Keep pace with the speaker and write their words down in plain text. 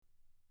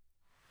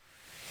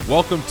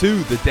Welcome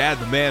to the Dad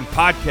the Man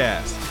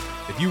podcast.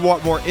 If you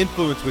want more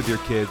influence with your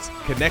kids,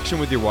 connection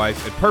with your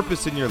wife, and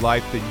purpose in your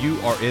life, then you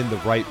are in the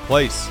right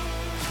place.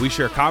 We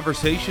share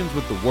conversations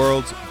with the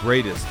world's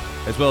greatest,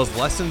 as well as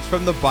lessons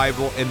from the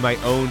Bible and my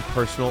own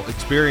personal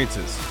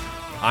experiences.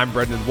 I'm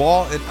Brendan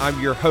Wall, and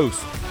I'm your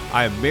host.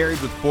 I am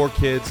married with 4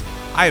 kids.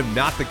 I am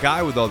not the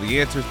guy with all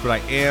the answers, but I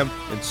am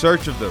in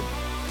search of them.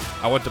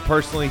 I want to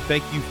personally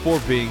thank you for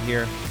being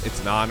here. It's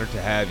an honor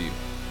to have you.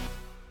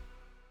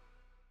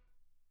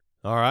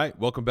 All right,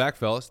 welcome back,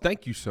 fellas.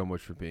 Thank you so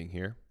much for being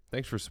here.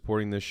 Thanks for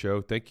supporting this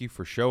show. Thank you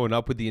for showing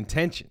up with the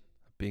intention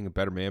of being a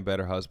better man,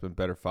 better husband,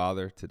 better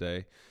father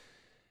today.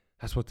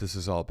 That's what this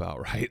is all about,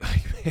 right?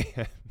 Like,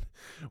 man,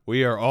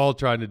 we are all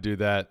trying to do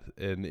that,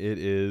 and it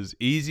is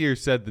easier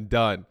said than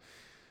done.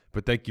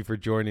 But thank you for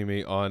joining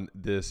me on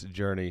this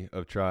journey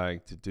of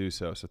trying to do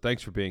so. So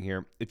thanks for being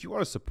here. If you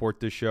want to support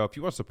this show, if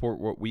you want to support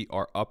what we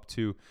are up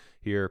to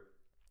here,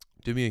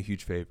 do me a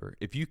huge favor.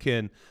 If you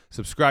can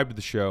subscribe to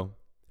the show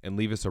and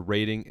leave us a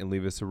rating and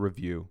leave us a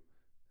review,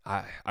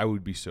 I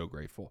would be so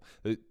grateful.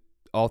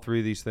 All 3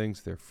 of these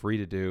things, they're free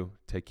to do.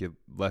 Take you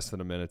less than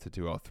a minute to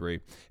do all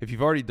 3. If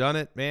you've already done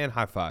it, man,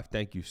 high five.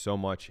 Thank you so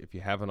much. If you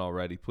haven't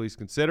already, please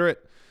consider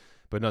it.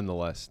 But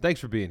nonetheless,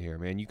 thanks for being here,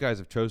 man. You guys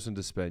have chosen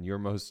to spend your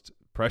most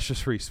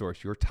precious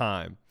resource, your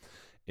time,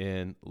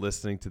 in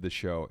listening to the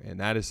show, and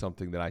that is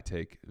something that I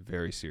take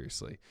very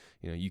seriously.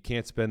 You know, you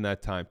can't spend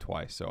that time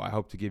twice, so I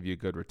hope to give you a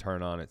good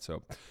return on it.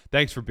 So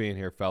thanks for being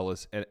here,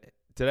 fellas. And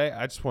today,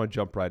 I just want to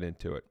jump right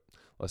into it.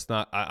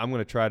 I'm going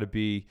to try to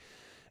be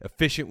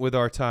efficient with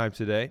our time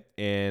today,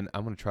 and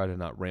I'm going to try to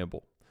not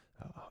ramble.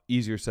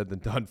 Easier said than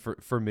done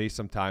for me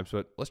sometimes,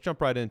 but let's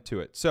jump right into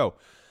it. So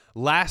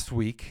last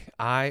week,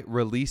 I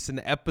released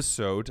an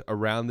episode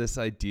around this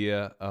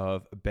idea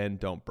of bend,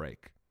 don't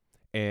break,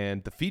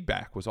 and the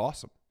feedback was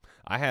awesome.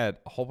 I had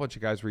a whole bunch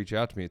of guys reach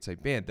out to me and say,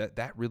 man,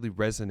 that really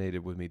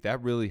resonated with me.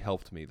 That really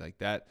helped me. Like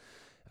that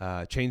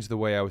changed the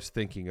way I was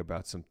thinking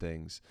about some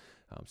things.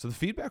 So the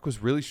feedback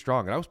was really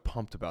strong, and I was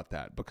pumped about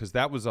that because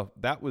that was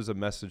a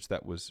message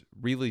that was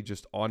really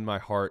just on my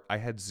heart. I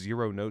had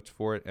 0 notes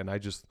for it, and I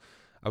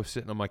was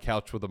sitting on my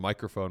couch with a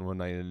microphone one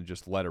night and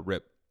just let it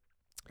rip.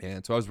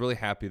 And so I was really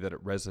happy that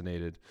it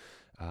resonated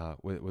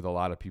with a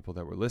lot of people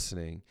that were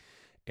listening.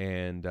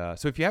 And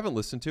so if you haven't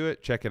listened to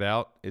it, check it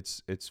out.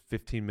 It's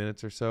 15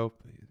 minutes or so.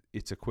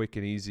 It's a quick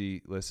and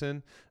easy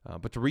listen.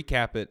 But to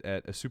recap it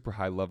at a super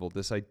high level,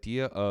 this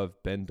idea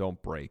of bend, don't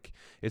break.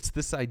 It's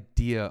this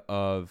idea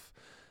of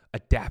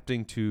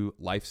adapting to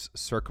life's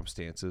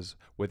circumstances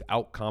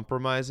without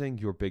compromising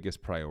your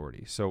biggest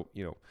priority. So,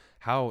 you know,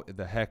 how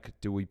the heck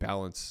do we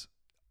balance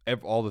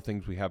all the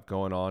things we have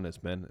going on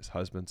as men, as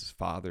husbands, as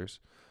fathers?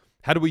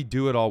 How do we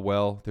do it all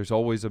well? There's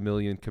always a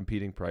million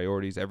competing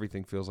priorities.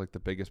 Everything feels like the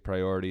biggest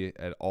priority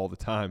at all the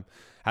time.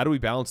 How do we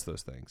balance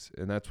those things?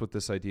 And that's what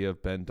this idea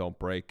of bend, don't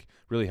break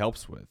really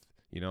helps with.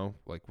 You know,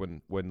 like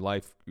when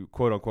life,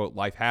 quote unquote,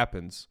 life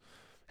happens,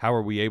 how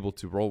are we able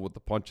to roll with the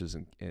punches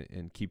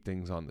and keep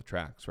things on the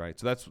tracks, right?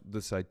 So that's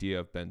this idea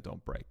of bend,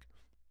 don't break.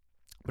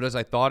 But as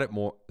I thought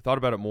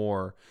about it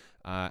more,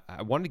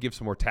 I wanted to give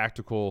some more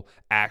tactical,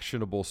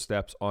 actionable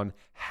steps on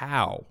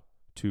how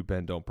to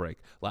bend, don't break.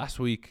 Last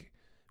week,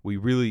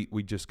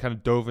 we just kind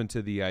of dove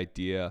into the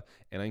idea,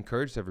 and I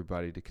encouraged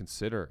everybody to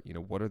consider, you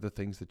know, what are the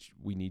things that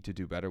we need to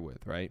do better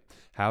with, right?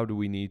 How do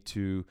we need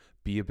to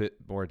be a bit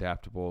more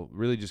adaptable?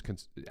 Really just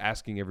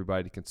asking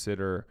everybody to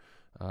consider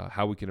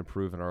how we can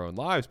improve in our own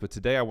lives. But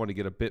today I want to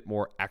get a bit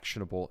more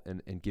actionable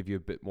and give you a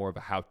bit more of a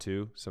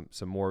how-to,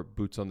 some more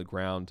boots on the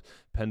ground,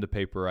 pen to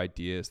paper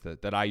ideas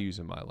that I use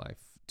in my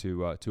life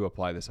to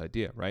apply this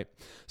idea, right?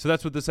 So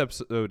that's what this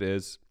episode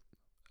is.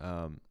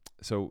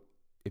 So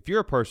if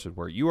you're a person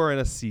where you are in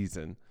a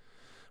season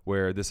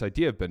where this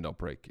idea of bend, don't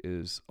break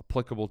is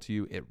applicable to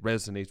you, it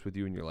resonates with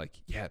you, and you're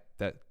like, yeah,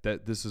 that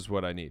this is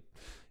what I need.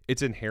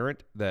 It's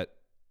inherent that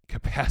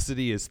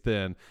capacity is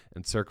thin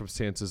and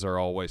circumstances are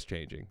always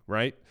changing,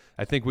 right?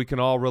 I think we can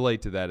all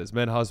relate to that as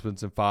men,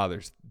 husbands, and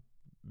fathers.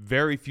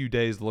 Very few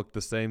days look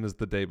the same as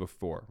the day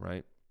before,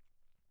 right?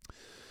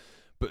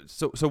 But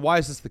so why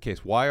is this the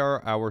case? Why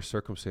are our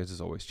circumstances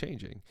always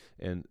changing?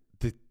 And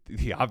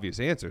the obvious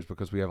answer is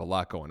because we have a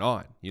lot going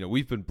on. You know,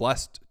 we've been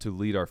blessed to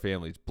lead our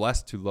families,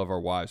 blessed to love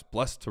our wives,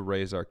 blessed to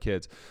raise our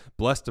kids,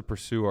 blessed to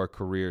pursue our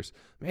careers.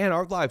 Man,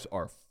 our lives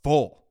are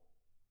full.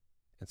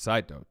 And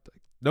side note,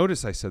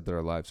 notice I said that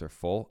our lives are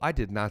full. I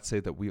did not say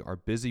that we are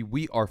busy.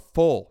 We are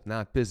full,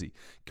 not busy.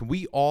 Can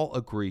we all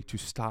agree to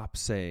stop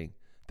saying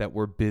that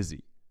we're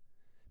busy?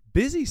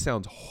 Busy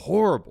sounds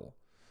horrible.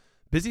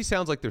 Busy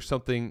sounds like there's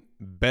something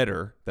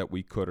better that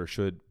we could or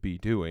should be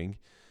doing,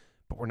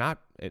 but we're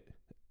not.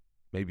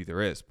 Maybe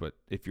there is, but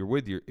if you're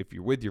with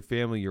your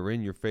family, you're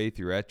in your faith,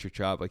 you're at your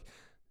job, like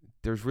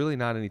there's really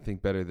not anything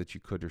better that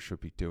you could or should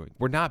be doing.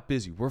 We're not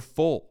busy. We're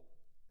full.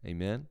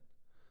 Amen.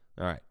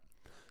 All right.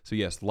 So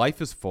yes,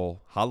 life is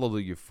full.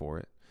 Hallelujah for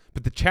it.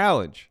 But the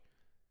challenge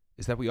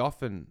is that we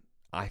often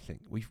I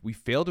think we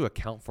fail to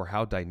account for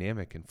how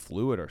dynamic and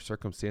fluid our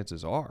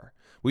circumstances are.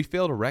 We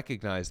fail to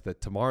recognize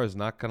that tomorrow is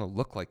not going to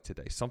look like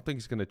today.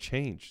 Something's going to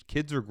change.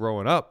 Kids are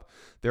growing up.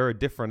 They're a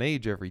different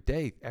age every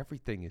day.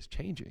 Everything is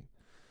changing.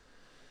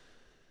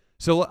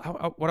 So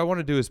what I want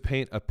to do is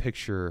paint a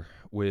picture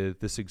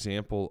with this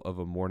example of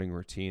a morning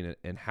routine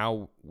and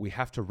how we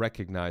have to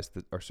recognize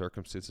that our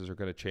circumstances are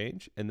going to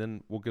change. And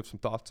then we'll give some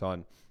thoughts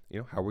on,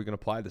 how are we going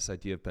to apply this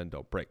idea of bend,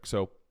 don't break.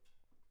 So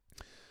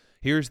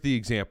here's the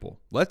example.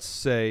 Let's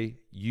say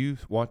you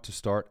want to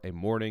start a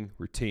morning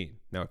routine.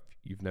 Now, if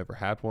you've never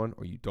had one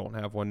or you don't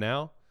have one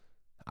now,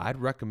 I'd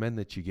recommend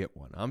that you get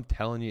one. I'm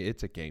telling you,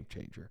 it's a game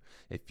changer.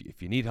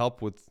 If you need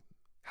help with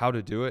how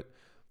to do it,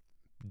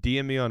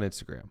 DM me on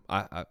Instagram.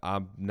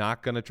 I'm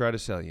not going to try to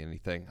sell you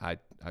anything. I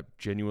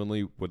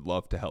genuinely would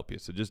love to help you.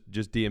 So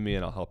just DM me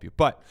and I'll help you.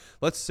 But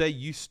let's say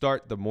you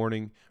start the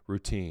morning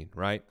routine,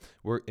 right?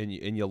 And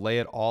you lay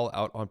it all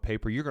out on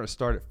paper. You're going to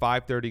start at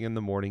 5:30 in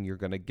the morning. You're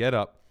going to get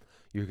up.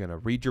 You're going to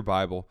read your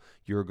Bible.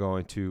 You're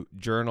going to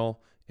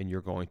journal and you're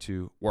going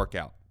to work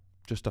out.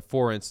 Just a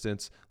for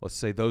instance, let's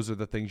say those are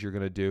the things you're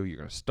going to do. You're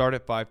going to start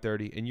at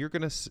 5:30 and you're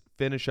going to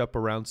finish up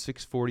around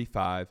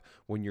 6:45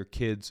 when your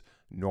kids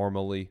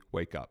normally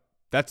wake up.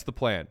 That's the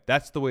plan.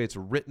 That's the way it's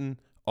written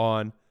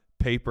on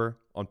paper.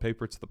 On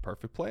paper, it's the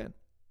perfect plan.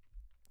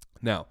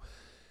 Now,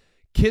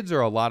 kids are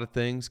a lot of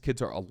things.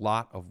 Kids are a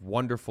lot of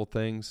wonderful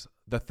things.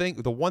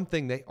 The one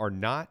thing they are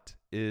not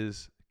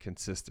is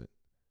consistent.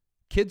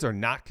 Kids are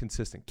not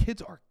consistent.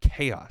 Kids are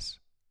chaos.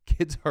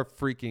 Kids are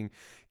freaking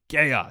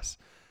chaos.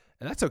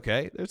 And that's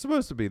okay. They're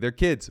supposed to be. They're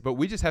kids. But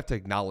we just have to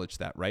acknowledge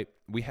that, right?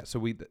 So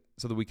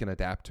that we can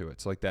adapt to it.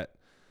 It's like that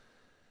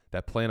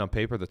plan on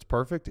paper that's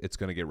perfect, it's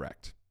going to get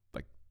wrecked.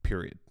 Like,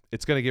 period.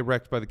 It's going to get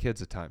wrecked by the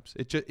kids at times.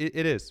 It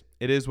is.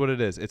 It is what it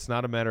is. It's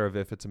not a matter of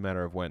if, it's a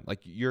matter of when.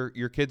 Like,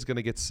 your kid's going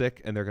to get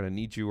sick and they're going to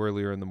need you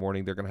earlier in the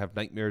morning. They're going to have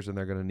nightmares and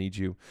they're going to need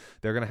you.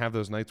 They're going to have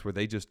those nights where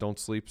they just don't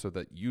sleep so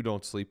that you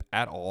don't sleep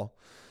at all.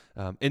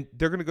 And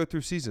they're going to go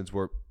through seasons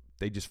where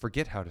they just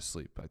forget how to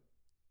sleep.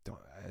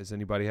 Has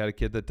anybody had a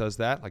kid that does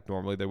that? Like,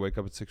 normally they wake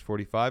up at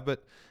 6:45,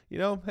 but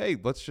hey,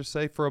 let's just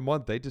say for a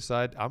month they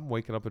decide I'm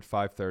waking up at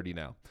 5:30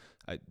 now.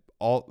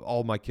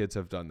 All my kids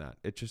have done that.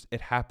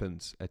 It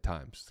happens at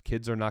times.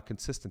 Kids are not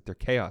consistent. They're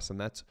chaos, and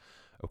that's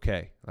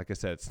okay. Like I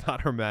said, it's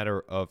not a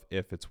matter of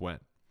if, it's when.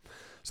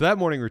 So that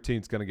morning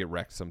routine is going to get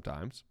wrecked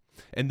sometimes.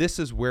 And this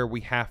is where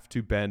we have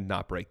to bend,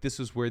 not break. This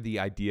is where the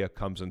idea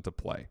comes into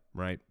play,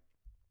 right?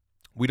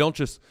 We don't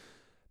just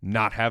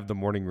not have the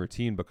morning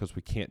routine because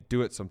we can't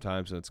do it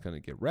sometimes and it's going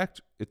to get wrecked.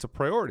 It's a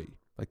priority.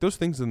 Like, those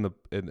things in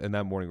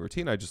that morning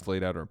routine I just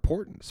laid out are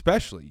important,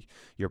 especially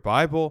your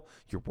Bible,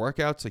 your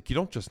workouts. Like, you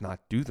don't just not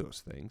do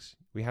those things.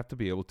 We have to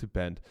be able to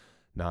bend,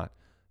 not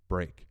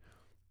break.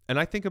 And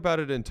I think about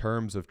it in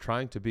terms of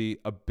trying to be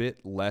a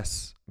bit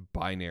less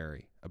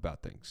binary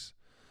about things.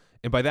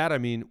 And by that, I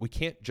mean, we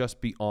can't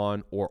just be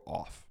on or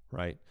off,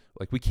 right?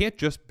 Like, we can't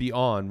just be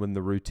on when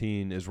the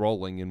routine is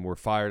rolling and we're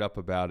fired up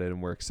about it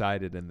and we're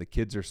excited and the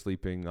kids are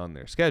sleeping on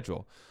their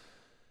schedule.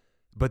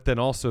 But then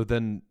also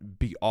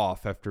be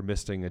off after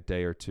missing a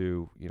day or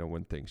two,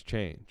 when things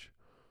change.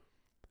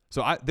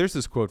 So there's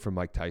this quote from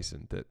Mike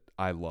Tyson that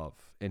I love.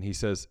 And he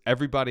says,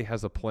 everybody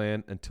has a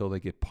plan until they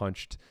get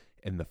punched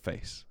in the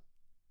face.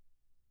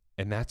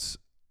 And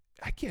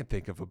I can't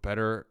think of a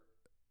better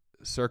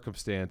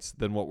circumstance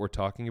than what we're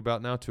talking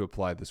about now to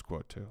apply this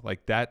quote to.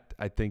 Like, that,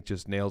 I think,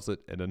 just nails it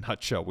in a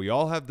nutshell. We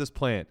all have this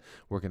plan.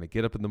 We're going to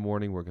get up in the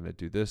morning. We're going to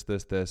do this, and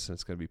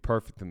it's going to be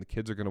perfect. And the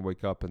kids are going to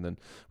wake up, and then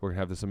we're going to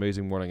have this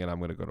amazing morning, and I'm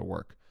going to go to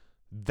work.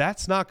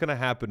 That's not going to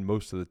happen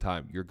most of the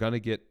time. You're going to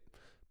get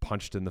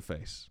punched in the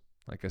face.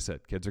 Like I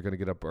said, kids are going to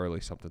get up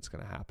early. Something's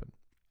going to happen.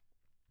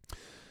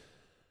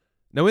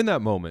 Now, in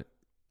that moment,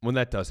 when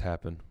that does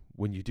happen,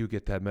 when you do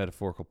get that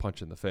metaphorical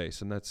punch in the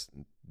face, and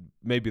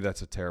maybe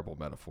that's a terrible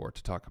metaphor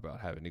to talk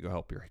about having to go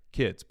help your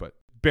kids, but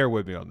bear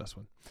with me on this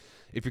one.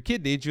 If your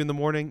kid needs you in the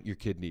morning, your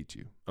kid needs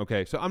you.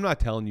 Okay, so I'm not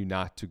telling you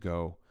not to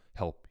go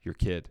help your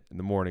kid in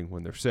the morning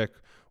when they're sick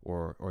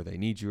or they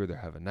need you or they're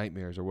having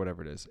nightmares or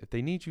whatever it is. If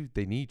they need you,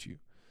 they need you.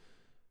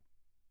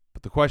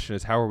 But the question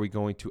is, how are we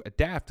going to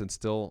adapt and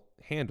still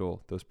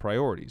handle those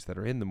priorities that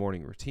are in the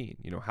morning routine?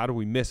 How do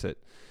we miss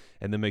it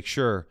and then make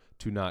sure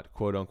to not,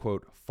 quote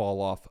unquote,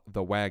 fall off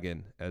the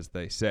wagon, as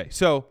they say?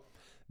 So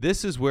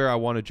this is where I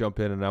want to jump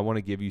in and I want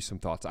to give you some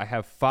thoughts. I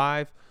have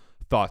 5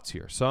 thoughts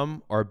here.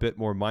 Some are a bit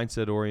more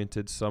mindset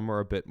oriented. Some are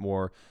a bit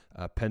more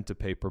pen to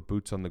paper,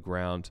 boots on the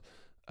ground.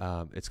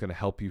 It's going to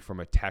help you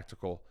from a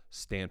tactical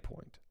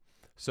standpoint.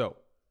 So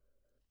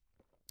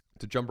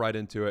to jump right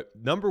into it,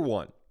 number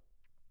 1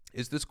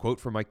 is this quote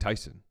from Mike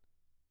Tyson.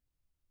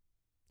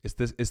 It's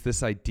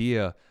this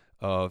idea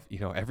of,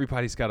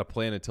 everybody's got a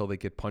plan until they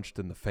get punched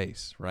in the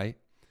face, right?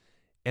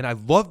 And I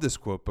love this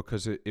quote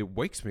because it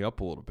wakes me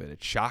up a little bit.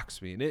 It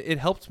shocks me. And it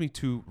helps me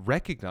to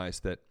recognize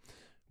that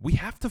we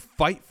have to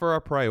fight for our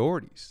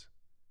priorities.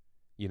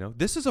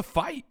 This is a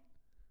fight.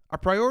 Our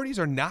priorities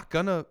are not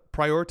going to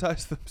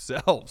prioritize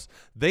themselves.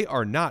 They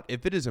are not.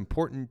 If it is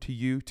important to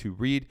you to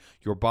read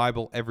your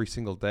Bible every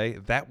single day,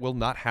 that will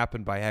not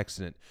happen by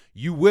accident.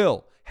 You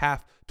will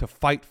have to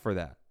fight for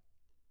that.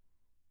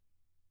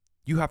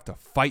 You have to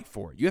fight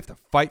for it. You have to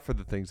fight for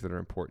the things that are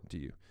important to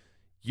you.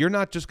 You're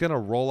not just going to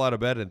roll out of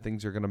bed and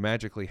things are going to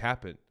magically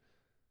happen.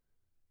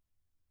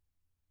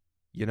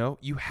 You know,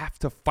 you have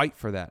to fight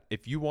for that.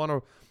 If you want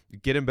to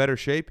get in better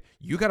shape,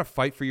 you got to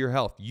fight for your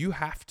health. You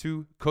have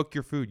to cook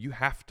your food. You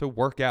have to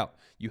work out.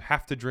 You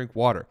have to drink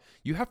water.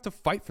 You have to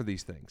fight for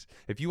these things.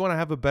 If you want to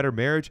have a better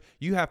marriage,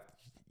 you have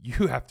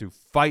to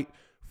fight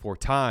for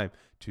time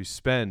to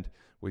spend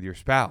with your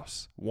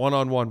spouse,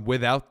 one-on-one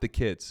without the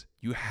kids.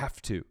 You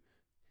have to.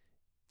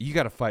 You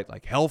got to fight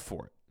like hell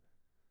for it.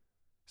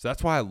 So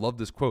that's why I love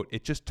this quote.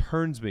 It just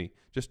turns me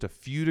just a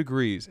few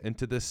degrees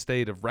into this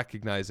state of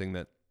recognizing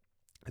that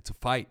it's a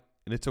fight,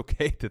 and it's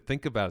okay to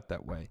think about it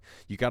that way.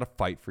 You got to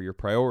fight for your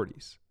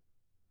priorities.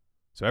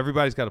 So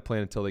everybody's got a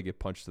plan until they get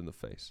punched in the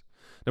face.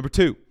 Number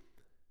 2,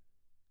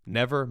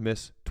 never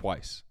miss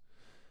twice.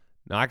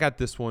 Now, I got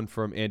this one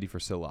from Andy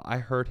Frisella. I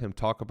heard him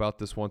talk about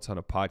this once on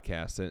a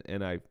podcast,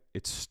 and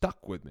it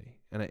stuck with me,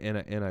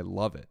 and I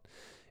love it.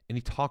 And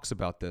he talks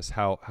about this,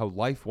 how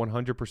life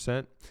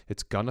 100%,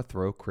 it's going to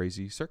throw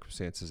crazy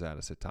circumstances at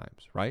us at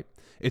times, right?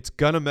 It's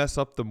going to mess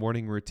up the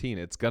morning routine.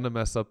 It's going to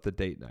mess up the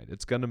date night.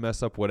 It's going to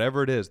mess up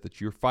whatever it is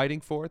that you're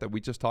fighting for that we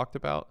just talked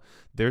about.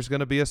 There's going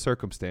to be a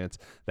circumstance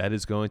that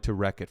is going to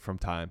wreck it from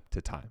time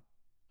to time.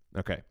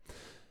 Okay.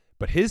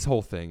 But his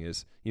whole thing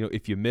is,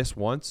 if you miss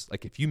once,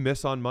 like if you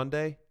miss on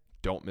Monday,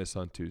 don't miss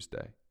on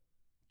Tuesday.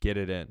 Get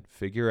it in.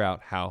 Figure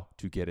out how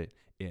to get it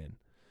in.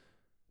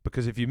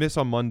 Because if you miss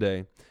on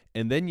Monday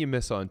and then you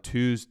miss on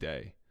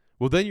Tuesday,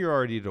 well, then you're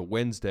already to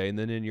Wednesday. And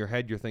then in your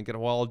head, you're thinking,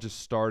 well, I'll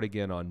just start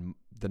again on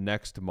the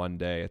next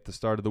Monday. At the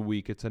start of the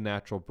week, it's a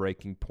natural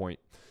breaking point.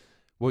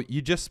 Well,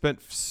 you just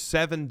spent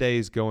 7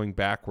 days going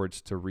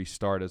backwards to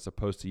restart as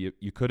opposed to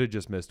you could have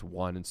just missed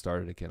one and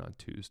started again on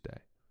Tuesday.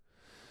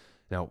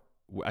 Now,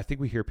 I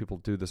think we hear people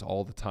do this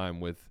all the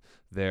time with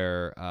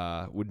their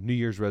with New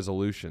Year's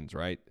resolutions,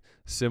 right?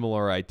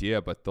 Similar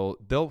idea, but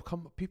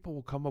people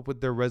will come up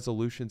with their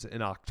resolutions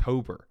in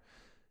October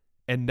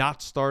and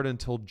not start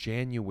until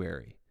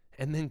January,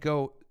 and then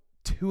go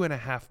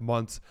 2.5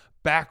 months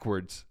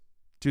backwards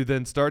to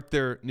then start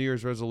their New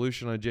Year's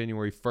resolution on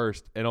January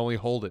 1st and only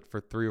hold it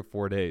for 3 or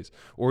 4 days,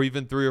 or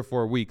even 3 or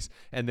 4 weeks,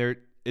 and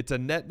it's a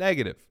net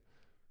negative.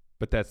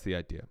 But that's the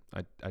idea.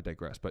 I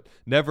digress. But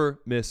never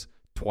miss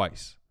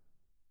twice.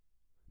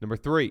 Number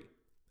 3,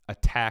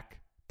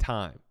 attack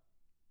time.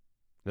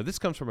 Now, this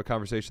comes from a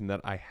conversation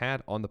that I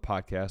had on the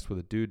podcast with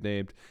a dude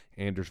named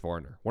Anders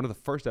Varner. One of the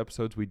first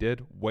episodes we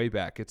did way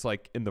back. It's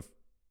like in the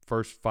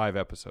first 5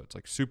 episodes,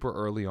 like super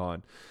early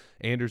on.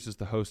 Anders is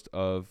the host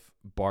of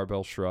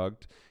Barbell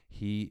Shrugged.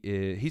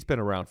 He's been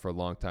around for a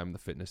long time in the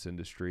fitness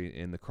industry,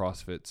 in the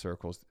CrossFit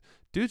circles.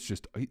 Dude's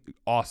just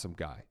awesome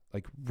guy,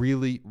 like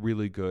really,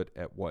 really good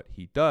at what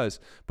he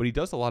does. But he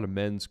does a lot of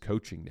men's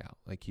coaching now.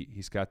 Like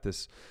he's got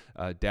this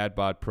dad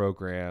bod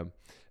program,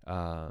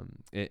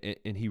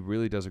 and he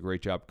really does a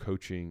great job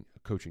coaching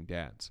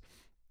dads.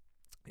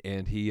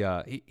 And he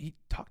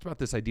talked about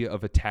this idea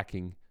of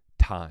attacking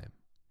time,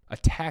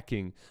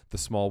 attacking the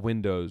small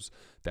windows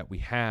that we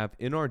have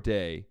in our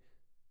day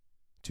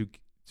to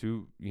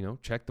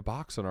check the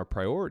box on our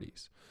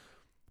priorities.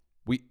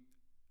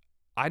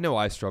 I know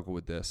I struggle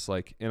with this,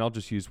 and I'll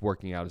just use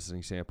working out as an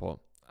example.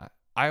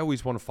 I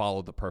always want to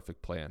follow the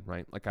perfect plan,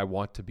 right? Like I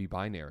want to be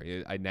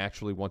binary. I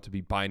naturally want to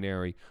be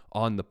binary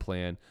on the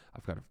plan.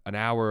 I've got an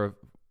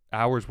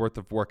hour's worth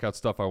of workout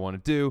stuff I want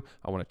to do.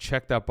 I want to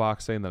check that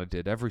box saying that I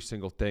did every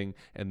single thing.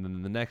 And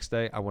then the next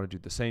day I want to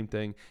do the same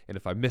thing. And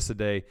if I miss a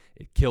day,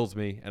 it kills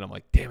me. And I'm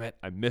like, damn it,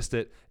 I missed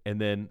it.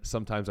 And then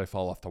sometimes I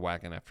fall off the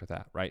wagon after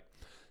that, right?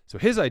 So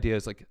his idea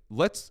is like,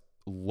 let's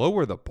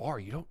lower the bar.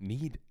 You don't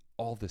need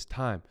all this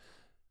time.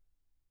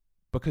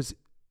 Because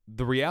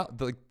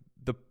the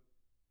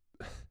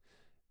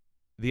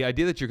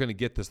idea that you're going to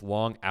get this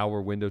long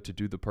hour window to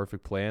do the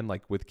perfect plan,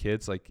 like with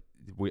kids,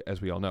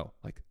 as we all know,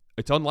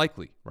 it's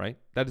unlikely, right?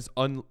 That is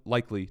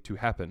unlikely to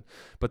happen.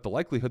 But the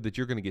likelihood that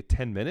you're going to get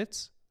 10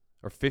 minutes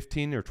or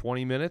 15 or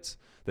 20 minutes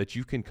that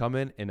you can come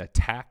in and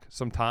attack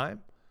some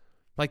time,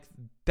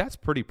 that's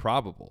pretty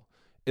probable.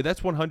 That's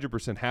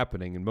 100%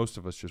 happening, and most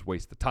of us just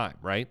waste the time,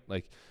 right?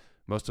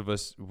 Most of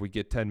us, we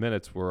get 10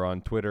 minutes. We're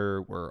on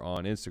Twitter, we're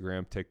on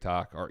Instagram,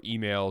 TikTok, our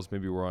emails,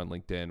 maybe we're on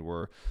LinkedIn,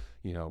 we're,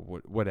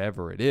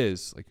 whatever it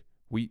is.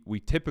 We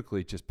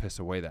typically just piss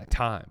away that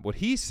time. What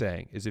he's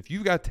saying is if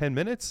you've got 10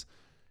 minutes,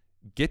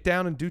 get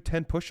down and do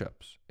 10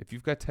 push-ups. If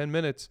you've got 10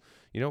 minutes,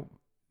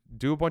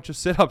 do a bunch of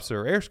sit-ups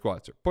or air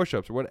squats or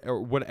push-ups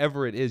or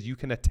whatever it is. You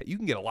can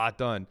get a lot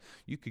done.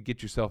 You could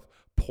get yourself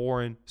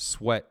pouring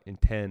sweat in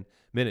 10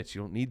 minutes.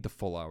 You don't need the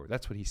full hour.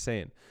 That's what he's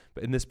saying.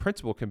 But this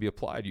principle can be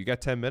applied. You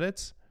got 10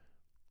 minutes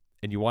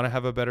and you want to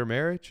have a better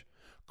marriage?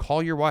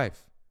 Call your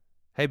wife.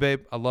 Hey,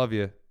 babe, I love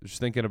you.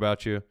 Just thinking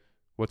about you.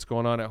 What's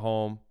going on at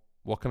home?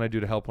 What can I do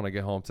to help when I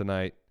get home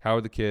tonight? How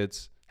are the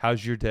kids?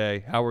 How's your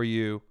day? How are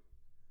you?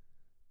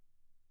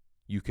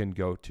 You can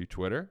go to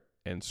Twitter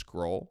and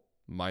scroll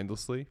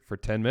mindlessly for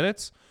 10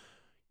 minutes.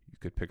 You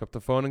could pick up the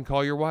phone and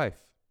call your wife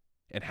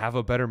and have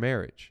a better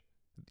marriage.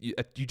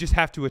 You just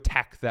have to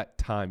attack that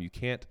time. You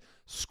can't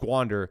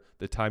squander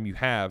the time you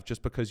have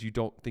just because you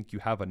don't think you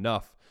have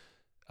enough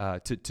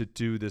to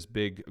do this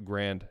big,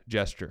 grand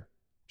gesture.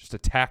 Just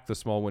attack the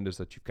small windows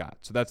that you've got.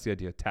 So that's the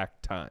idea,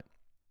 attack time.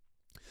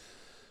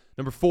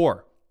 Number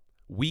 4,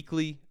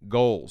 weekly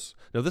goals.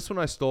 Now, this one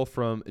I stole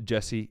from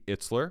Jesse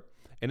Itzler,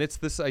 and it's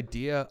this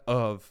idea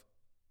of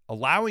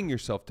allowing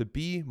yourself to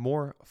be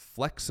more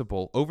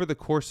flexible over the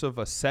course of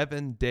a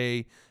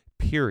 7-day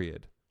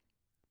period,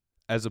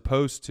 as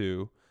opposed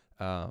to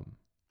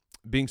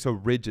being so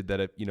rigid that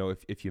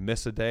if you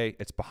miss a day,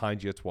 it's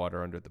behind you, it's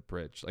water under the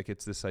bridge. Like,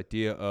 it's this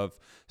idea of,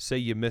 say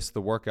you miss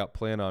the workout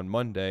plan on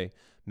Monday,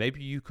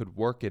 maybe you could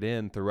work it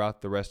in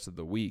throughout the rest of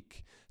the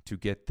week to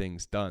get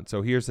things done.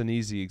 So here's an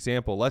easy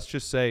example. Let's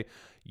just say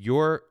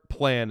your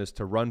plan is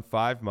to run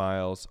 5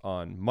 miles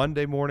on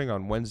Monday morning,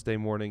 on Wednesday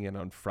morning, and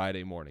on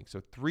Friday morning.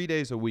 So 3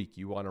 days a week,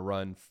 you want to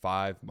run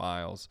 5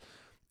 miles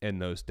in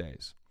those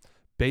days.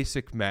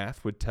 Basic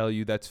math would tell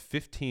you that's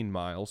 15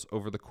 miles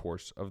over the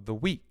course of the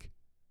week.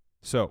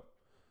 So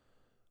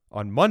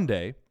on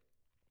Monday,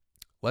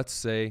 let's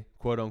say,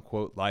 quote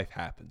unquote, life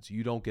happens.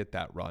 You don't get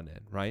that run in,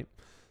 right?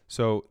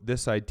 So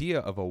this idea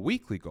of a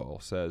weekly goal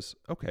says,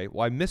 okay,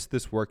 well, I missed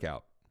this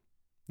workout.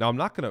 Now I'm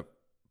not going to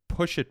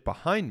push it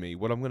behind me.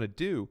 What I'm going to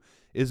do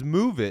is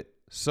move it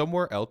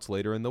somewhere else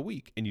later in the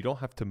week. And you don't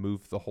have to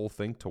move the whole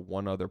thing to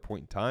one other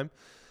point in time.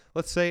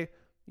 Let's say,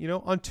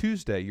 on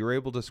Tuesday, you're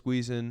able to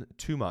squeeze in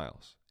 2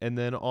 miles. And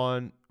then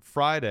on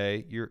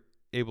Friday, you're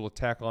able to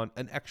tack on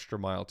an extra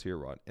mile to your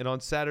run. And on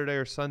Saturday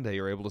or Sunday,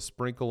 you're able to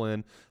sprinkle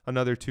in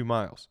another 2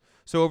 miles.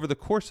 So over the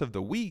course of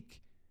the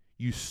week,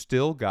 you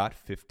still got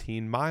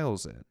 15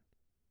 miles in.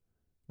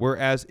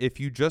 Whereas if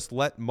you just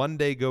let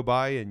Monday go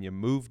by and you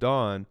moved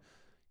on,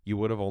 you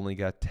would have only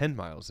got 10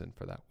 miles in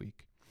for that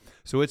week.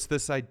 So it's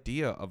this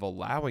idea of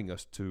allowing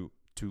us to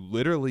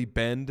literally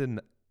bend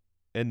and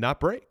not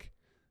break.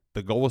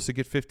 The goal was to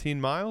get 15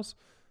 miles.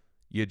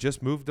 You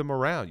just moved them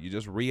around. You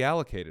just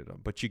reallocated them,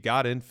 but you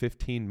got in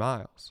 15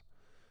 miles.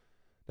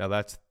 Now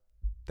that's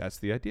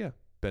the idea.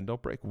 Bend,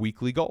 don't break.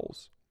 Weekly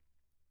goals.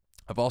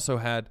 I've also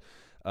had,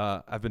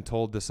 I've been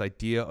told this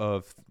idea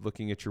of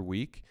looking at your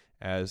week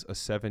as a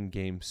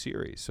 7-game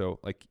series. So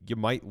like you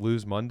might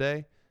lose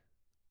Monday,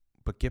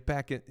 but get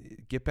back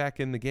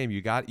in the game.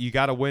 You got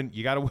to win.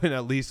 You got to win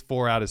at least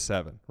 4 out of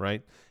 7,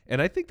 right?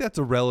 And I think that's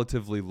a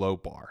relatively low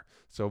bar.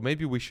 So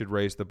maybe we should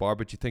raise the bar.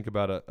 But you think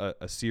about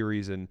a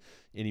series in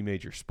any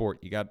major sport.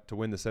 You got to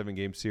win the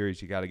 7-game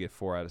series. You got to get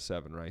 4 out of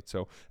 7, right?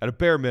 So at a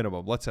bare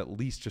minimum, let's at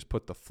least just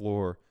put the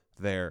floor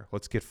there.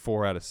 Let's get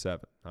 4 out of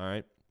 7.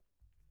 All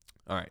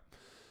right.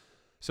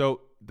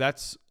 So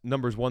that's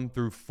numbers 1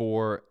 through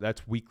 4.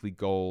 That's weekly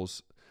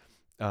goals.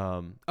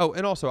 And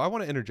also I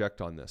want to interject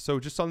on this. So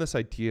just on this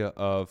idea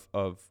of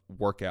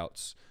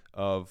workouts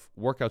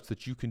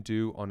that you can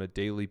do on a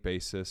daily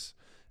basis,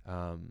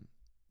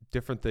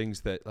 different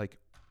things that like,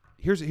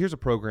 here's a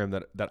program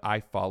that I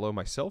follow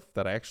myself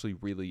that I actually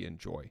really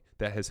enjoy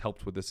that has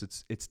helped with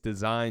this. It's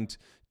designed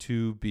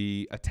to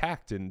be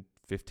attacked in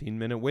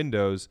 15-minute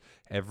windows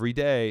every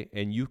day,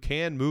 and you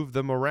can move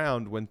them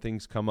around when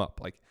things come up.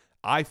 Like,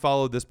 I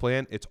followed this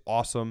plan. It's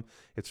awesome.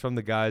 It's from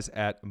the guys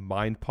at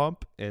Mind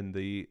Pump, and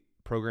the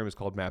program is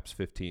called MAPS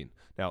 15.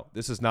 Now,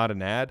 this is not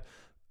an ad.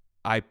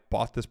 I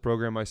bought this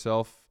program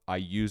myself. I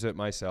use it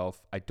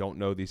myself. I don't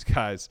know these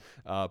guys,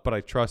 but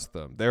I trust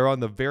them. They're on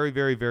the very,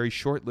 very, very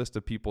short list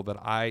of people that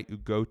I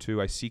go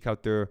to. I seek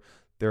out their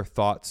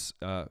thoughts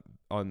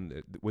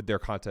with their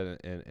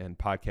content and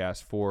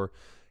podcasts for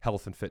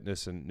health and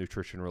fitness and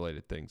nutrition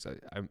related things.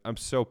 I'm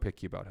so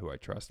picky about who I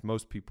trust.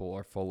 Most people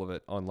are full of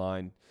it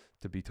online,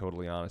 to be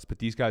totally honest, but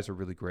these guys are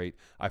really great.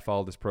 I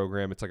follow this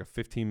program. It's like a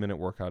 15-minute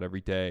workout every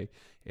day,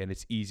 and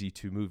it's easy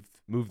to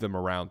move them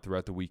around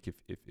throughout the week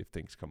if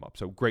things come up.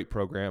 So great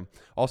program.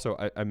 Also,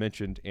 I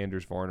mentioned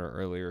Anders Varner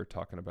earlier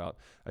talking about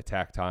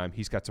Attack Time.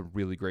 He's got some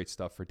really great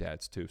stuff for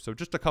dads too. So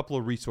just a couple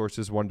of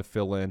resources, one to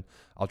fill in.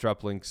 I'll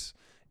drop links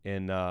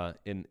in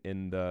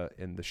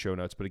the show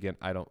notes, but again,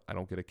 I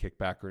don't get a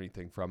kickback or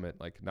anything from it,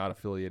 like not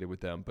affiliated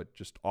with them, but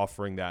just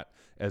offering that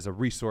as a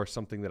resource,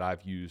 something that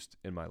I've used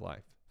in my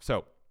life.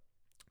 So,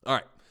 all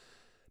right,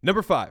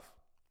 number 5,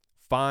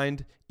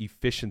 find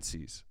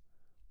efficiencies.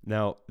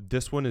 Now,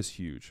 this one is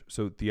huge.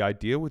 So the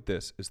idea with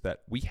this is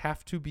that we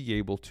have to be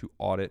able to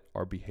audit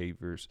our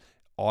behaviors,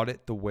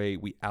 audit the way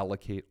we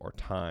allocate our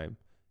time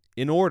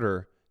in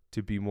order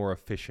to be more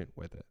efficient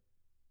with it,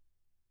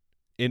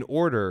 in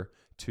order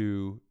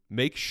to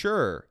make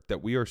sure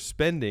that we are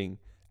spending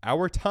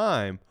our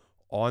time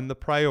on the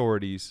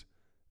priorities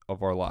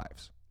of our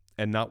lives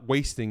and not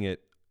wasting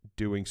it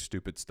doing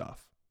stupid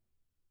stuff.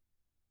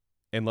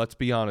 And let's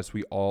be honest,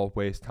 we all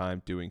waste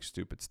time doing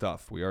stupid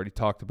stuff. We already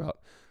talked about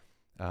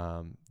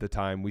the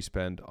time we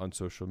spend on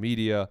social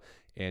media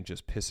and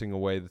just pissing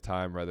away the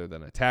time rather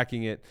than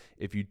attacking it.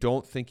 If you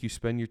don't think you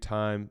spend your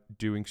time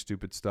doing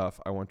stupid stuff,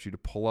 I want you to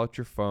pull out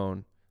your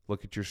phone,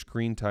 look at your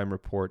screen time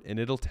report, and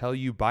it'll tell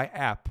you by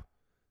app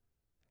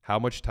how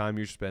much time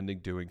you're spending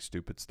doing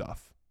stupid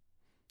stuff,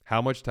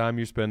 how much time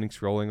you're spending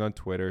scrolling on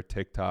Twitter,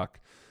 TikTok,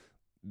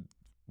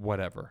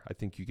 whatever. I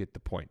think you get the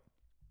point.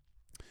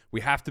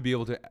 We have to be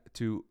able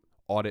to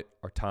audit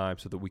our time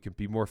so that we can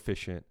be more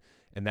efficient.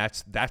 And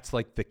that's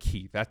like the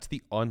key. That's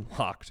the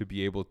unlock to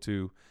be able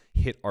to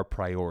hit our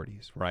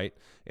priorities, right?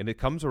 And it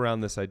comes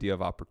around this idea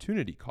of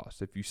opportunity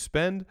cost. If you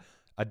spend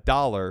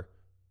 $1,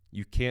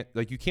 you can't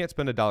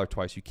spend $1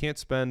 twice. You can't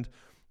spend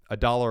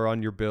 $1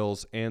 on your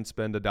bills and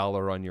spend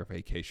 $1 on your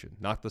vacation.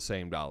 Not the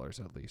same dollars,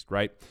 at least,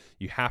 right?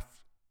 You have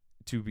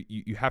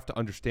to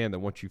understand that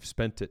once you've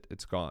spent it,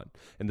 it's gone.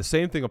 And the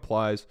same thing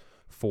applies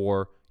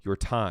for your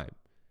time.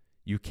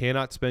 You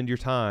cannot spend your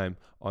time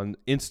on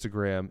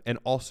Instagram and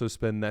also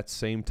spend that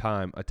same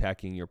time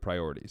attacking your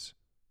priorities.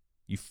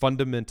 You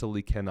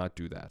fundamentally cannot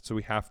do that. So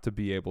we have to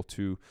be able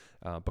to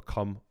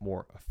become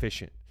more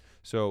efficient.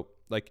 So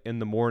like in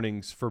the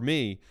mornings, for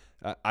me,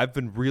 I've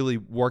been really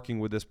working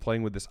with this,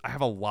 playing with this. I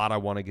have a lot I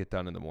want to get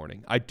done in the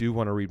morning. I do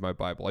want to read my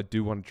Bible. I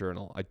do want to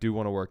journal. I do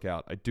want to work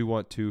out. I do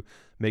want to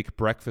make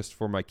breakfast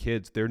for my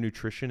kids. Their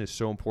nutrition is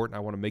so important.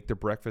 I want to make their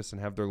breakfast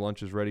and have their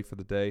lunches ready for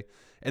the day.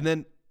 And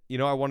then,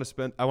 I want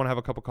to have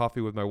a cup of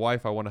coffee with my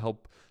wife. I want to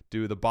help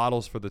do the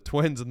bottles for the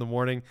twins in the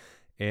morning.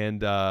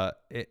 And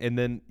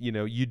then,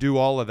 you do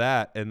all of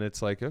that. And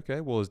it's like,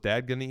 okay, well, is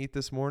dad going to eat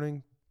this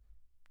morning?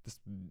 This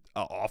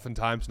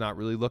oftentimes not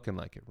really looking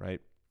like it, right?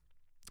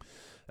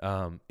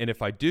 And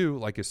if I do,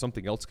 like, is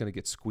something else going to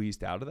get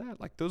squeezed out of that?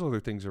 Like, those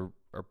other things are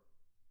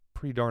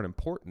pretty darn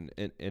important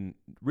and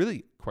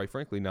really, quite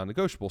frankly,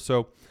 non-negotiable.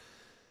 So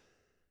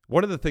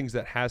one of the things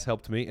that has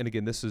helped me, and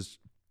again, this is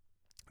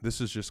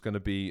just going to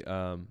be,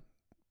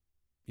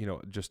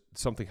 just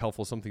something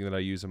helpful, something that I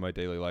use in my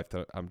daily life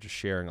that I'm just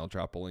sharing. I'll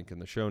drop a link in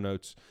the show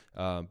notes.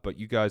 But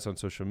you guys on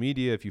social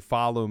media, if you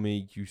follow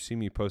me, you see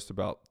me post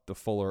about the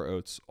Fuller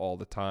Oats all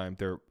the time.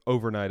 They're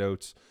overnight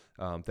oats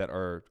that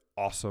are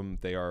awesome.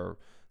 They are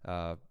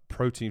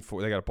protein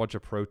they got a bunch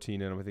of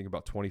protein in them. I think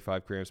about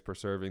 25 grams per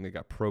serving. They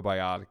got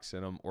probiotics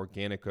in them,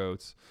 organic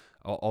oats,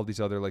 all these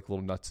other like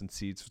little nuts and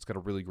seeds. So it's got a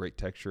really great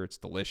texture. It's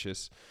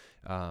delicious.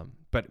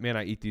 But man,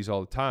 I eat these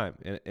all the time.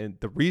 And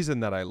the reason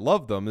that I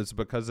love them is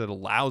because it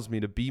allows me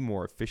to be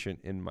more efficient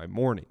in my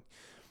morning.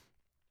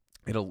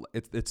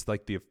 It's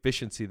like the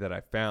efficiency that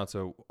I found.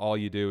 So all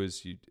you do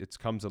is it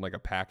comes in like a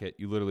packet.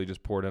 You literally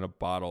just pour it in a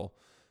bottle,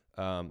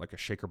 like a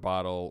shaker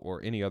bottle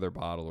or any other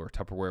bottle or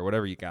Tupperware,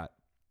 whatever you got.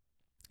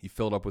 You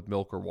fill it up with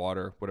milk or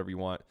water, whatever you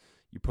want.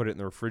 You put it in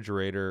the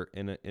refrigerator,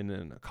 and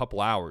in a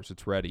couple hours,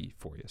 it's ready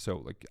for you. So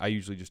like I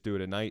usually just do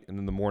it at night, and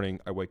in the morning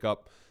I wake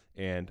up,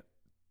 and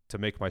to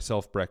make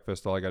myself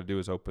breakfast, all I got to do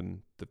is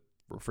open the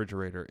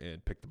refrigerator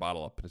and pick the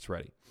bottle up, and it's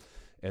ready.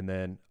 And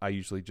then I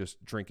usually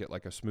just drink it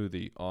like a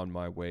smoothie on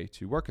my way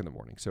to work in the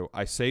morning. So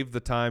I save the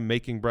time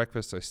making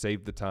breakfast. I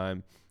save the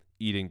time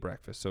eating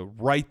breakfast. So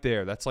right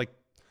there, that's like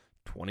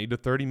 20 to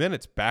 30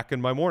 minutes back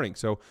in my morning.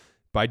 So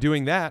by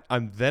doing that,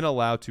 I'm then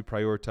allowed to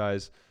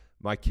prioritize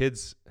my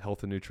kids'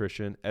 health and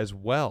nutrition as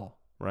well,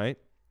 right?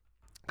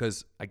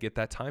 Because I get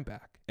that time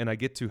back, and I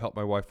get to help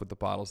my wife with the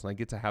bottles, and I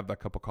get to have that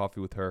cup of coffee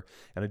with her,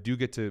 and I do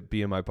get to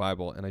be in my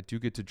Bible, and I do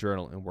get to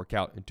journal and work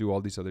out and do all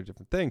these other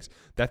different things.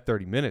 That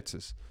 30 minutes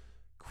is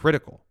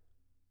critical.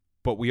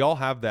 But we all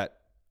have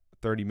that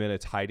 30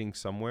 minutes hiding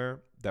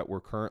somewhere that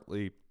we're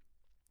currently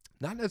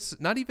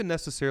not even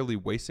necessarily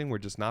wasting. We're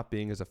just not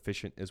being as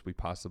efficient as we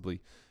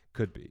possibly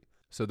could be.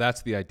 So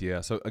that's the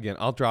idea. So again,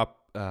 I'll drop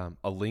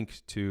a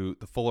link to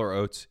the Fuller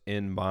Oats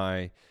in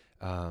my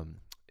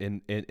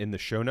in the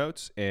show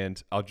notes,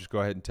 and I'll just go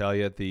ahead and tell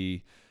you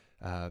the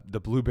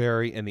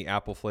blueberry and the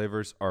apple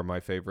flavors are my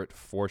favorite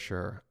for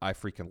sure. I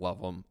freaking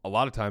love them. A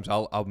lot of times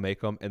I'll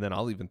make them, and then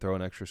I'll even throw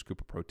an extra scoop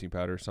of protein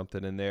powder or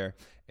something in there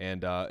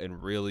and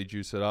really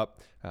juice it up.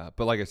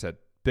 But like I said,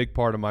 big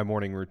part of my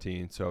morning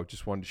routine. So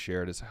just wanted to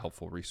share it as a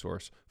helpful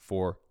resource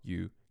for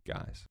you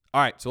guys.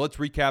 All right, so let's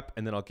recap,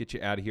 and then I'll get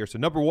you out of here. So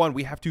number one,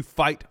 we have to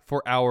fight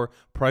for our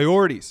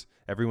priorities.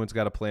 Everyone's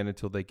got a plan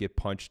until they get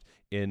punched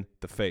in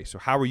the face. So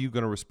how are you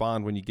going to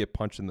respond when you get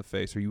punched in the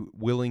face? Are you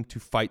willing to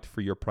fight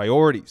for your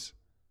priorities?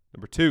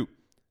 Number two,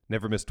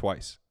 never miss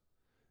twice.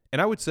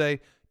 And I would say,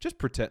 just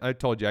pretend. I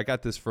told you, I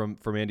got this from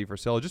Andy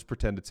Frisella. Just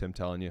pretend it's him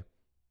telling you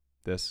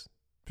this.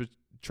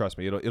 Trust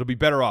me, it'll be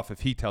better off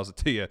if he tells it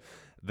to you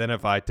than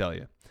if I tell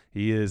you.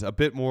 He is a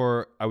bit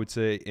more, I would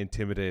say,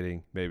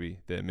 intimidating maybe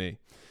than me.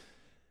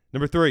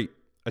 Number three,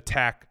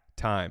 attack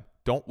time.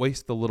 Don't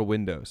waste the little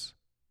windows.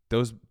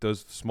 Those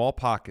small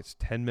pockets,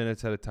 10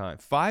 minutes at a time,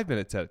 5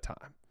 minutes at a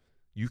time.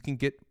 You can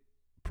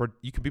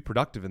be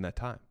productive in that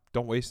time.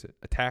 Don't waste it.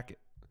 Attack it.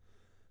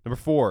 Number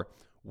four,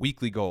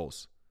 weekly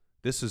goals.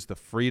 This is the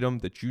freedom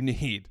that you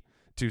need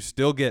to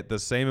still get the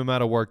same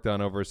amount of work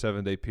done over a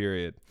 7-day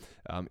period,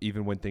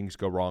 even when things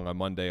go wrong on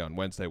Monday, on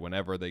Wednesday,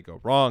 whenever they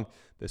go wrong.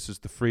 This is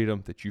the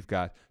freedom that you've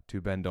got to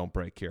bend, don't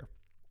break here.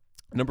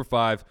 Number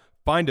five,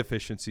 find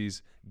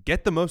efficiencies.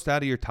 Get the most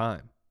out of your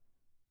time.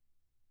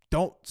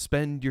 Don't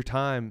spend your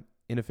time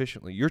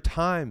inefficiently. Your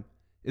time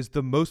is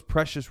the most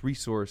precious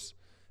resource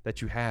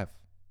that you have.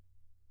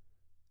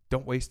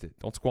 Don't waste it.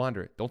 Don't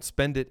squander it. Don't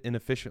spend it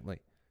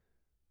inefficiently.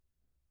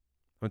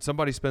 When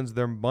somebody spends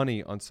their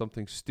money on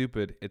something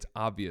stupid, it's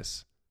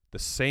obvious. The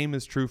same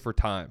is true for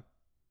time.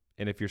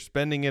 And if you're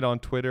spending it on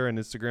Twitter and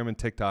Instagram and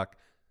TikTok,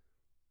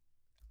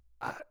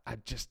 I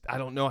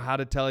don't know how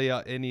to tell you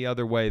any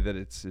other way that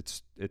it's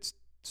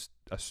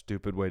a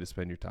stupid way to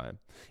spend your time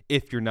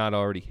if you're not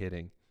already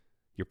hitting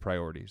your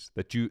priorities,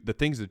 the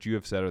things that you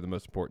have said are the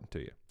most important to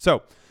you.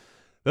 So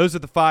those are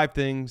the 5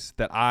 things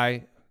that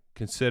I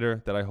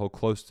consider, that I hold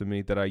close to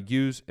me, that I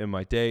use in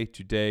my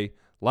day-to-day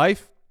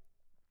life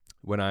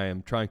when I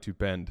am trying to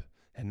bend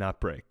and not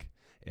break.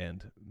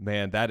 And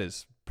man, that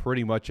is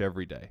pretty much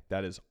every day.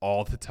 That is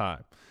all the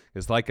time.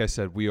 Because like I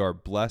said, we are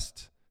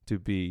blessed to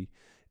be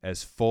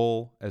as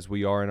full as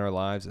we are in our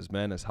lives, as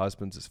men, as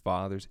husbands, as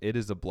fathers. It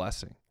is a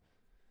blessing.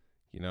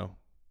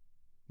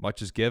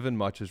 Much is given,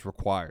 much is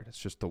required. It's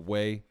just the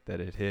way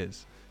that it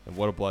is, and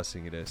what a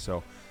blessing it is.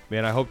 So,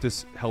 man, I hope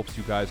this helps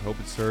you guys. I hope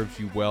it serves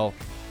you well.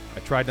 I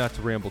tried not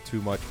to ramble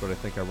too much, but I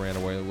think I ran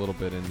away a little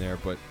bit in there.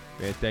 But,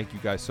 man, thank you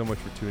guys so much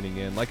for tuning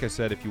in. Like I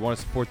said, if you want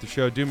to support the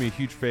show, do me a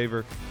huge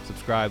favor.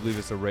 Subscribe, leave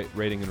us a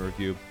rating and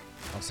review.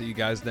 I'll see you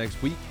guys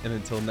next week. And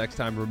until next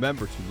time,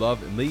 remember to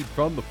love and lead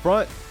from the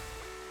front.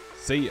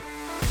 See ya.